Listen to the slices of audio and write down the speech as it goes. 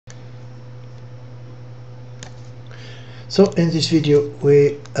So in this video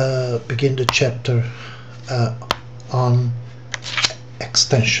we begin the chapter on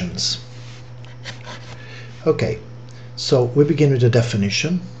extensions. Okay, so we begin with the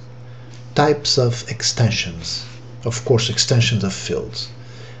definition. Types of extensions. Of course, extensions of fields.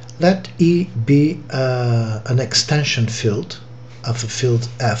 Let E be an extension field of a field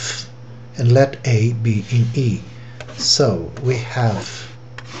F, and let A be in E. So we have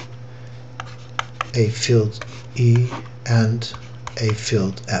a field E and a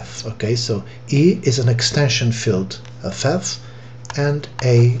field F. Okay, so E is an extension field of F and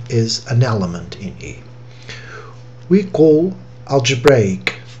A is an element in E. We call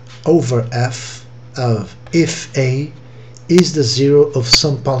algebraic over F of if A is the zero of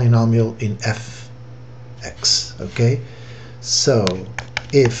some polynomial in Fx. Okay, so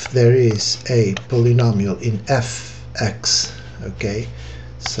if there is a polynomial in Fx, okay,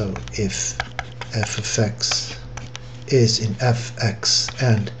 so if f of x is in Fx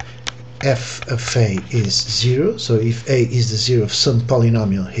and f of a is 0, so if a is the zero of some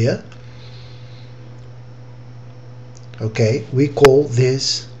polynomial here, okay, we call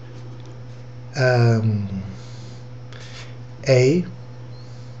this a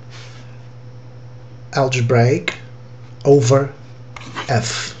algebraic over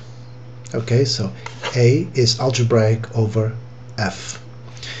f. Okay, so a is algebraic over f.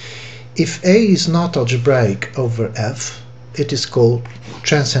 If A is not algebraic over F, it is called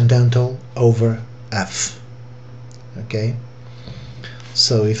transcendental over F. Okay,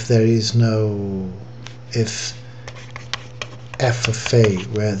 so if there is no, if f of A,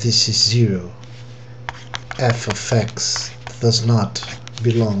 where this is 0, f of x does not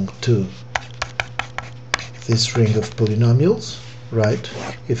belong to this ring of polynomials, right?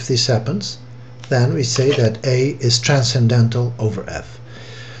 If this happens, then we say that A is transcendental over F.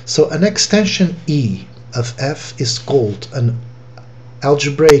 So an extension E of F is called an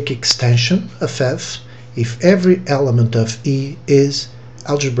algebraic extension of F if every element of E is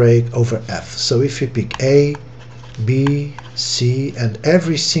algebraic over F. So if you pick A, B, C, and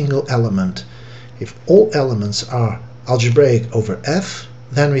every single element, if all elements are algebraic over F,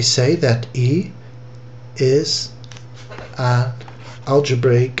 then we say that E is an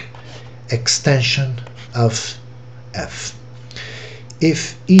algebraic extension of F.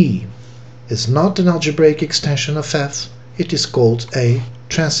 If E is not an algebraic extension of F, it is called a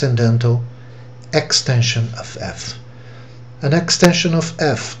transcendental extension of F. An extension of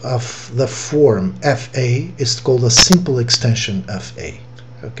F of the form Fa is called a simple extension of A.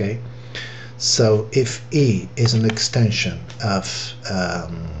 Okay, so if E is an extension of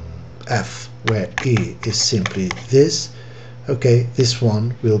F where E is simply this, okay, this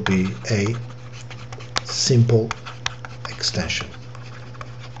one will be a simple extension.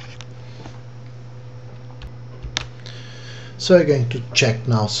 So we're going to check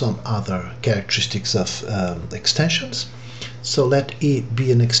now some other characteristics of extensions. So let E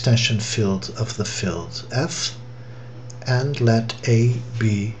be an extension field of the field F, and let A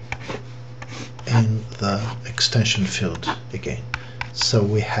be in the extension field again. So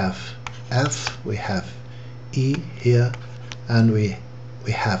we have F, we have E here, and we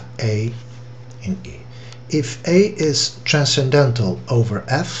have A in E. If A is transcendental over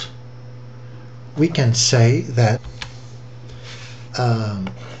F, we can say that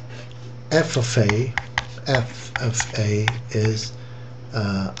f of A is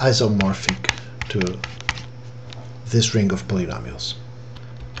isomorphic to this ring of polynomials.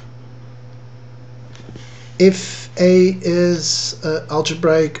 If A is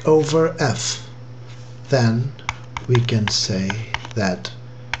algebraic over F, then we can say that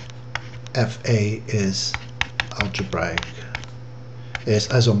Fa is algebraic, is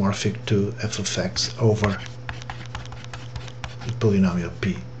isomorphic to f of x over polynomial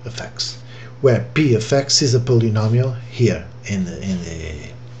p of x, where p of x is a polynomial here in the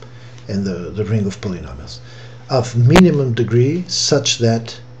ring of polynomials of minimum degree such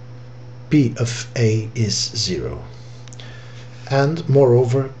that p of a is 0, and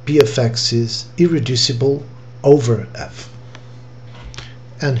moreover p of x is irreducible over f.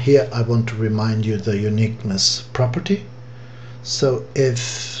 And here I want to remind you the uniqueness property. So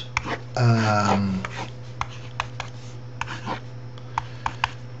if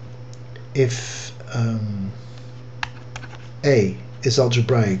A is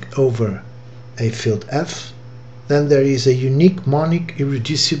algebraic over a field F, then there is a unique monic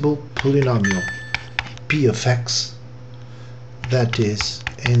irreducible polynomial p of x that is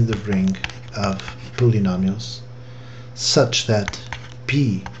in the ring of polynomials such that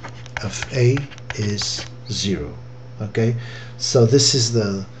p of A is 0. Okay, so this is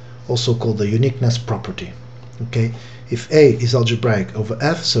the also called the uniqueness property. Okay, if A is algebraic over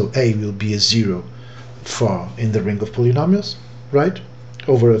F, so A will be a 0 for in the ring of polynomials, right?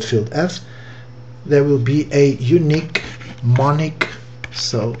 Over a field F, there will be a unique monic,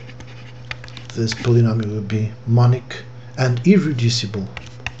 so this polynomial will be monic and irreducible,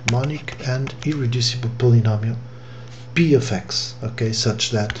 polynomial P of X, okay,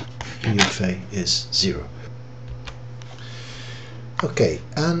 such that P of A is 0. Okay,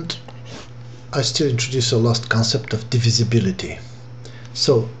 and I still introduce a last concept of divisibility.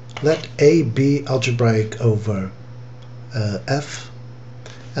 So let A be algebraic over F,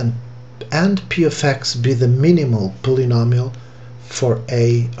 and P of X be the minimal polynomial for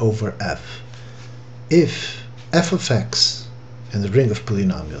A over F. If F of X in the ring of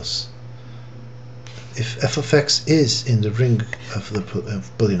polynomials, if F of X is in the ring of the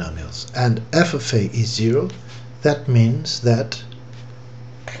polynomials and F of A is 0, that means that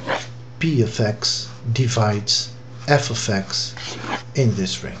P of X divides F of X in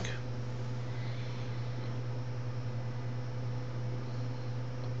this ring.